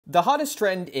The hottest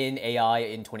trend in AI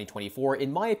in 2024,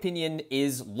 in my opinion,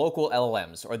 is local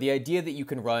LLMs, or the idea that you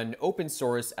can run open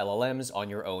source LLMs on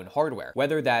your own hardware.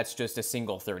 Whether that's just a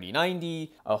single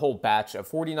 3090, a whole batch of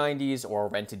 4090's, or a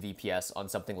rented VPS on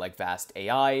something like Vast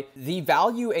AI, the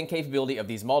value and capability of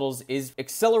these models is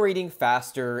accelerating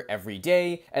faster every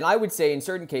day, and I would say in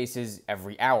certain cases,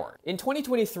 every hour. In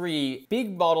 2023,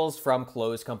 big models from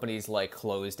closed companies like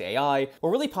Closed AI were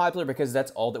really popular because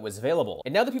that's all that was available.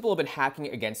 And now that people have been hacking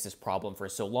against this problem for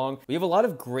so long, we have a lot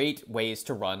of great ways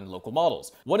to run local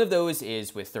models. One of those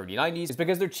is with 3090's,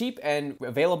 because they're cheap and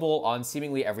available on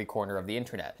seemingly every corner of the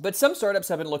internet. But some startups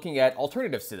have been looking at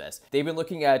alternatives to this. They've been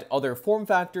looking at other form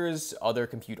factors, other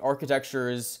compute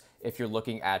architectures, if you're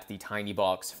looking at the tiny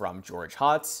box from George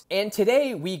Hotz. And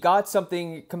today we got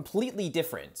something completely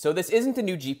different. So this isn't a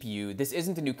new GPU, this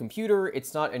isn't a new computer,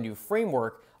 it's not a new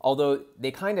framework, although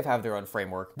they kind of have their own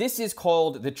framework. This is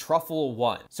called the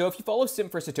Truffle-1. So if you follow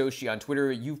Sim4Satoshi on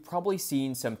Twitter, you've probably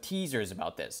seen some teasers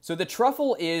about this. So the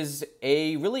Truffle is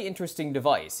a really interesting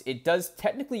device. It does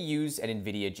technically use an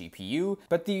nVidia GPU,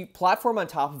 but the platform on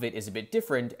top of it is a bit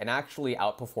different and actually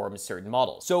outperforms certain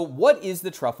models. So what is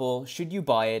the Truffle? Should you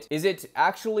buy it? Is it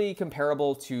actually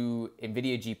comparable to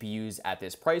nVidia GPUs at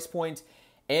this price point?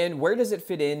 And where does it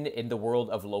fit in the world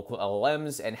of local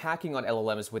LLMs and hacking on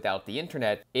LLMs without the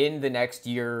internet in the next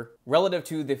year relative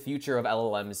to the future of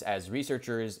LLMs as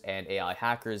researchers and AI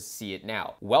hackers see it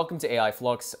now? Welcome to AI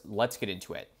Flux. Let's get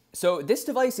into it. So this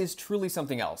device is truly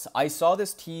something else. I saw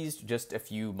this teased just a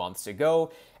few months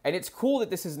ago, and it's cool that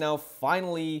this is now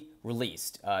finally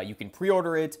released. You can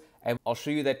pre-order it, and I'll show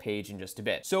you that page in just a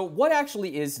bit. So what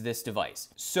actually is this device?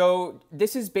 So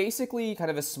this is basically kind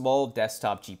of a small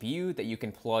desktop GPU that you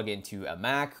can plug into a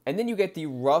Mac, and then you get the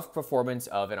rough performance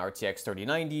of an RTX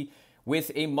 3090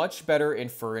 with a much better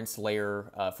inference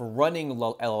layer for running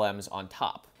LLMs on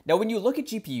top. Now, when you look at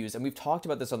GPUs, and we've talked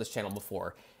about this on this channel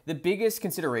before, the biggest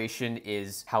consideration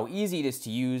is how easy it is to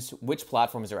use, which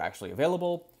platforms are actually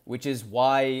available, which is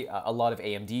why a lot of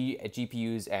AMD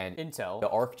GPUs and Intel, the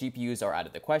Arc GPUs, are out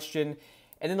of the question.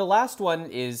 And then the last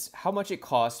one is how much it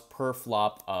costs per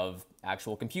flop of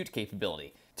actual compute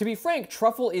capability. To be frank,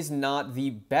 Truffle is not the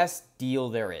best deal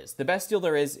there is. The best deal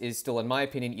there is still, in my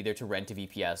opinion, either to rent a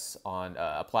VPS on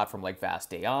a platform like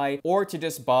Vast AI or to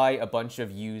just buy a bunch of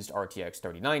used RTX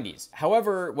 3090's.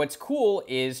 However, what's cool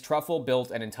is Truffle built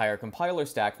an entire compiler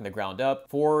stack from the ground up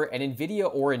for an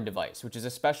nVidia Orin device, which is a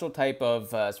special type of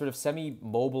sort of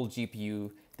semi-mobile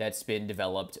GPU that's been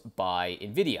developed by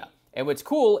nVidia. And what's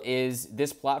cool is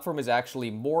this platform is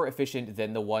actually more efficient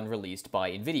than the one released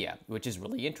by nVidia, which is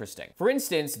really interesting. For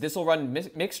instance, this will run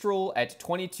Mixtral at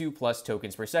 22 plus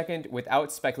tokens per second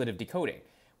without speculative decoding,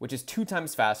 which is 2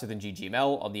 times faster than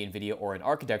ggml on the nVidia Orin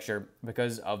architecture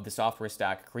because of the software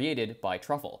stack created by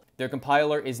Truffle. Their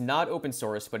compiler is not open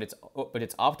source, but it's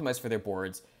optimized for their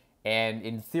boards, and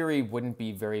in theory wouldn't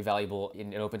be very valuable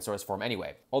in an open source form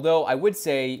anyway. Although I would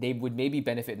say they would maybe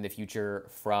benefit in the future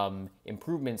from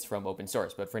improvements from open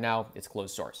source, but for now it's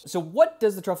closed source. So what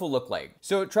does the Truffle look like?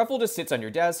 So Truffle just sits on your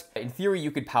desk. In theory,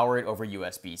 you could power it over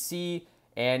USB-C,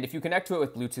 and if you connect to it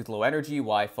with Bluetooth Low Energy,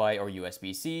 Wi-Fi, or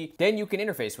USB-C, then you can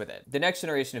interface with it. The next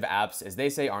generation of apps, as they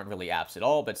say, aren't really apps at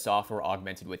all, but software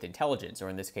augmented with intelligence, or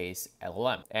in this case,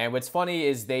 LLM. And what's funny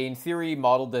is they, in theory,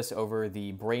 modeled this over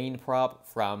the brain prop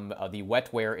from the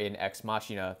wetware in Ex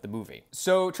Machina, the movie.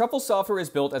 So Truffle software is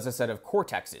built as a set of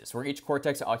cortexes, where each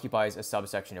cortex occupies a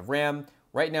subsection of RAM.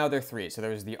 Right now, there are 3. So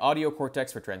there's the audio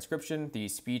cortex for transcription, the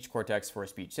speech cortex for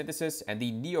speech synthesis, and the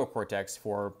neocortex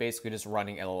for basically just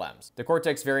running LLMs. The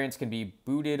cortex variants can be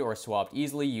booted or swapped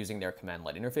easily using their command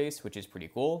line interface, which is pretty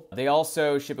cool. They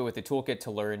also ship it with a toolkit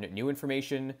to learn new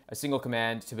information, a single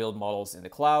command to build models in the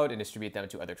cloud and distribute them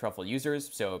to other Truffle users.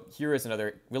 So here is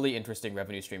another really interesting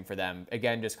revenue stream for them.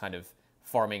 Again, just kind of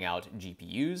farming out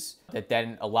GPUs that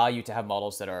then allow you to have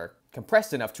models that are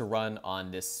compressed enough to run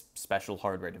on this special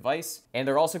hardware device. And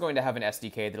they're also going to have an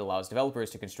SDK that allows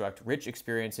developers to construct rich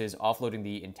experiences, offloading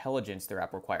the intelligence their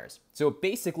app requires. So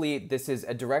basically, this is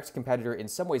a direct competitor in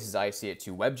some ways as I see it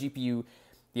to Web GPU.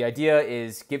 The idea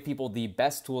is give people the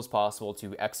best tools possible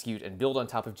to execute and build on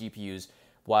top of GPUs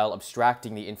while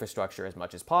abstracting the infrastructure as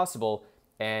much as possible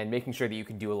and making sure that you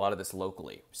can do a lot of this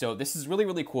locally. So this is really,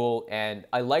 really cool, and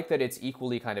I like that it's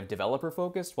equally kind of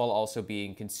developer-focused while also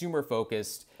being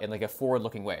consumer-focused in like a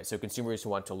forward-looking way. So consumers who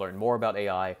want to learn more about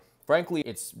AI Frankly,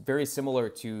 it's very similar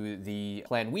to the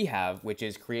plan we have, which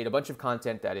is create a bunch of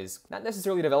content that is not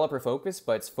necessarily developer focused,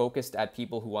 but it's focused at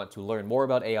people who want to learn more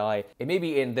about AI, and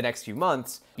maybe in the next few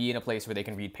months, be in a place where they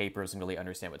can read papers and really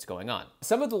understand what's going on.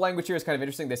 Some of the language here is kind of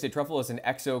interesting. They say Truffle is an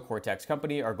exo-cortex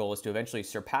company. Our goal is to eventually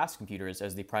surpass computers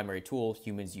as the primary tool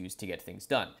humans use to get things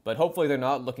done. But hopefully they're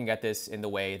not looking at this in the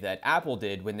way that Apple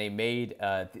did when they made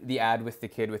the ad with the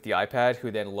kid with the iPad,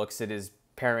 who then looks at his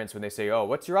parents when they say, oh,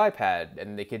 what's your iPad?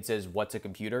 And the kid says, what's a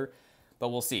computer? But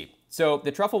we'll see. So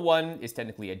the Truffle-1 is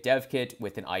technically a dev kit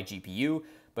with an iGPU,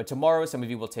 but tomorrow some of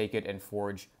you will take it and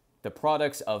forge the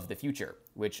products of the future,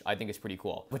 which I think is pretty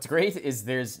cool. What's great is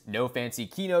there's no fancy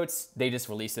keynotes. They just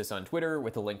released this on Twitter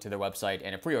with a link to their website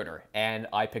and a pre-order, and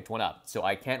I picked one up. So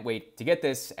I can't wait to get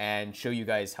this and show you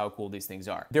guys how cool these things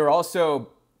are. They're also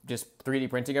just 3D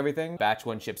printing everything. Batch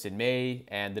 1 ships in May,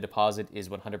 and the deposit is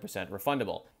 100%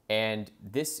 refundable. And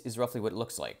this is roughly what it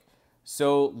looks like.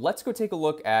 So let's go take a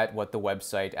look at what the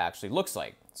website actually looks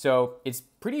like. So it's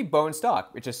pretty bone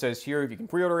stock. It just says here if you can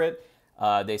pre-order it.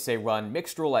 They say run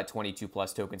Mixtral at 22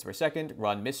 plus tokens per second,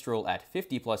 run Mistral at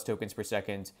 50 plus tokens per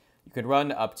second. You can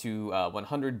run up to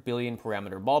 100 billion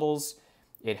parameter models.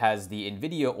 It has the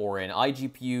nVidia Orin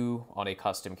iGPU on a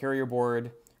custom carrier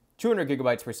board, 200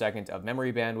 gigabytes per second of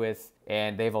memory bandwidth,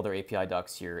 and they have all their API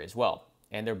docs here as well.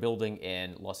 And they're building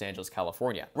in Los Angeles,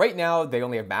 California. Right now, they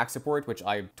only have Mac support, which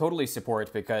I totally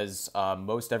support because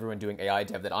most everyone doing AI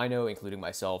dev that I know, including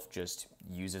myself, just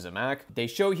uses a Mac. They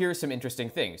show here some interesting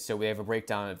things. So we have a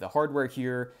breakdown of the hardware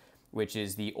here, which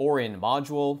is the Orin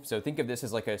module. So think of this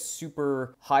as like a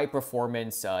super high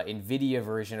performance nVidia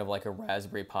version of like a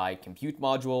Raspberry Pi compute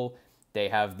module. They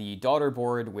have the daughter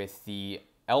board with the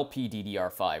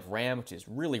LPDDR5 RAM, which is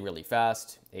really, really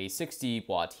fast, a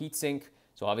 60-watt heatsink.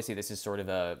 So obviously this is sort of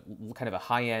a kind of a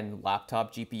high-end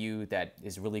laptop GPU that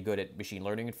is really good at machine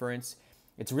learning inference.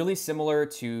 It's really similar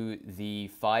to the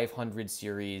 500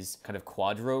 series kind of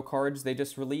Quadro cards they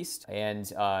just released. And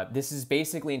this is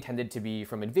basically intended to be,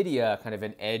 from nVidia, kind of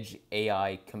an edge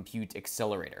AI compute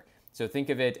accelerator. So think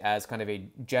of it as kind of a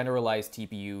generalized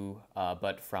TPU,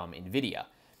 but from nVidia.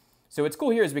 So what's cool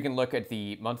here is we can look at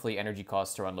the monthly energy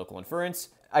costs to run local inference.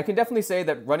 I can definitely say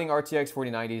that running RTX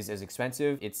 4090s is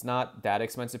expensive. It's not that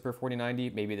expensive per 4090.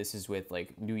 Maybe this is with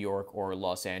like New York or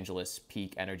Los Angeles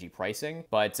peak energy pricing.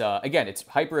 But again, it's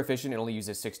hyper efficient. It only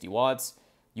uses 60 watts.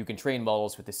 You can train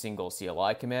models with a single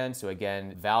CLI command. So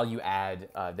again, value add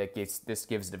this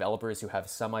gives developers who have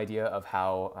some idea of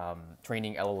how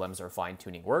training LLMs or fine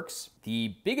tuning works.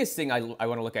 The biggest thing I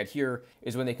want to look at here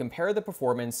is when they compare the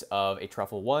performance of a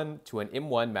Truffle-1 to an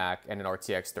M1 Mac and an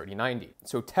RTX 3090.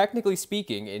 So technically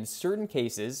speaking, in certain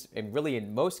cases, and really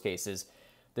in most cases,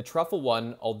 the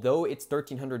Truffle-1, although it's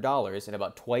 $1,300 and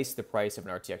about twice the price of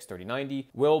an RTX 3090,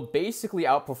 will basically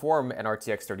outperform an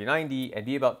RTX 3090 and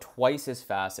be about twice as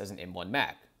fast as an M1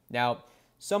 Mac. Now,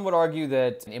 some would argue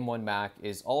that an M1 Mac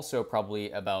is also probably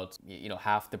about,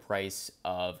 half the price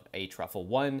of a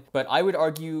Truffle-1, but I would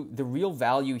argue the real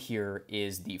value here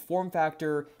is the form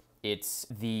factor. It's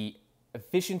the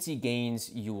efficiency gains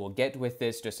you will get with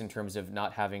this just in terms of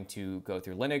not having to go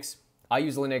through Linux. I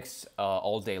use Linux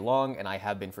all day long, and I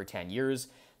have been for 10 years,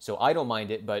 so I don't mind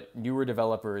it, but newer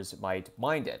developers might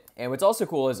mind it. And what's also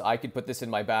cool is I could put this in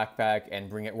my backpack and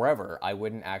bring it wherever. I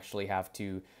wouldn't actually have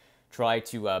to try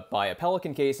to buy a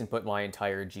Pelican case and put my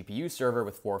entire GPU server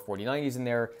with 4 4090s in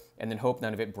there, and then hope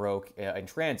none of it broke in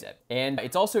transit. And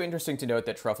it's also interesting to note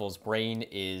that Truffle's brain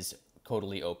is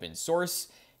totally open source,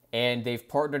 and they've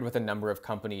partnered with a number of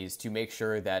companies to make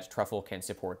sure that Truffle can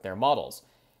support their models.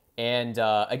 And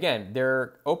again,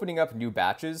 they're opening up new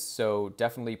batches, so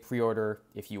definitely pre-order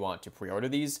if you want to pre-order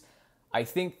these. I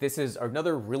think this is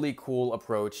another really cool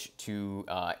approach to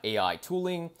AI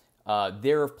tooling.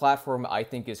 Their platform, I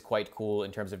think, is quite cool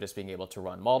in terms of just being able to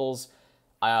run models.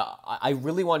 I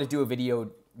really want to do a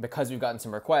video, because we've gotten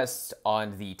some requests,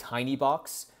 on the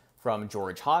TinyBox from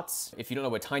George Hotz. If you don't know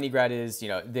what TinyGrad is,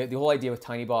 the whole idea with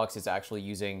TinyBox is actually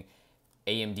using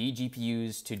AMD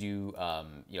GPUs to do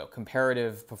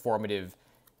comparative performative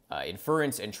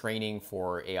inference and training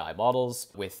for AI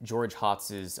models with George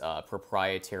Hotz's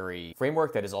proprietary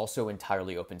framework that is also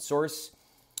entirely open source.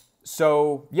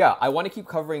 So yeah, I want to keep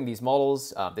covering these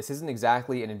models. This isn't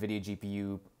exactly an NVIDIA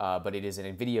GPU, but it is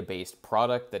an NVIDIA-based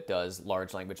product that does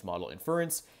large language model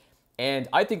inference. And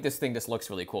I think this thing just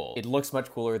looks really cool. It looks much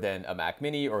cooler than a Mac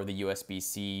Mini or the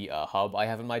USB-C hub I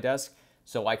have on my desk.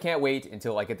 So I can't wait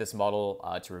until I get this model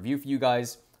to review for you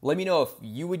guys. Let me know if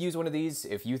you would use one of these,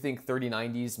 if you think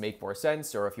 3090s make more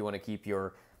sense, or if you want to keep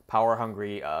your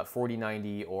power-hungry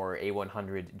 4090 or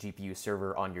A100 GPU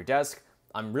server on your desk.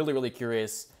 I'm really, really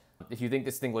curious. If you think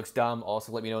this thing looks dumb,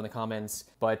 also let me know in the comments.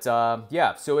 But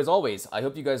yeah, so as always, I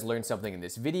hope you guys learned something in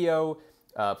this video.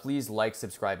 Please like,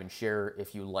 subscribe, and share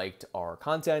if you liked our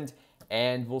content,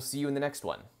 and we'll see you in the next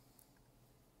one.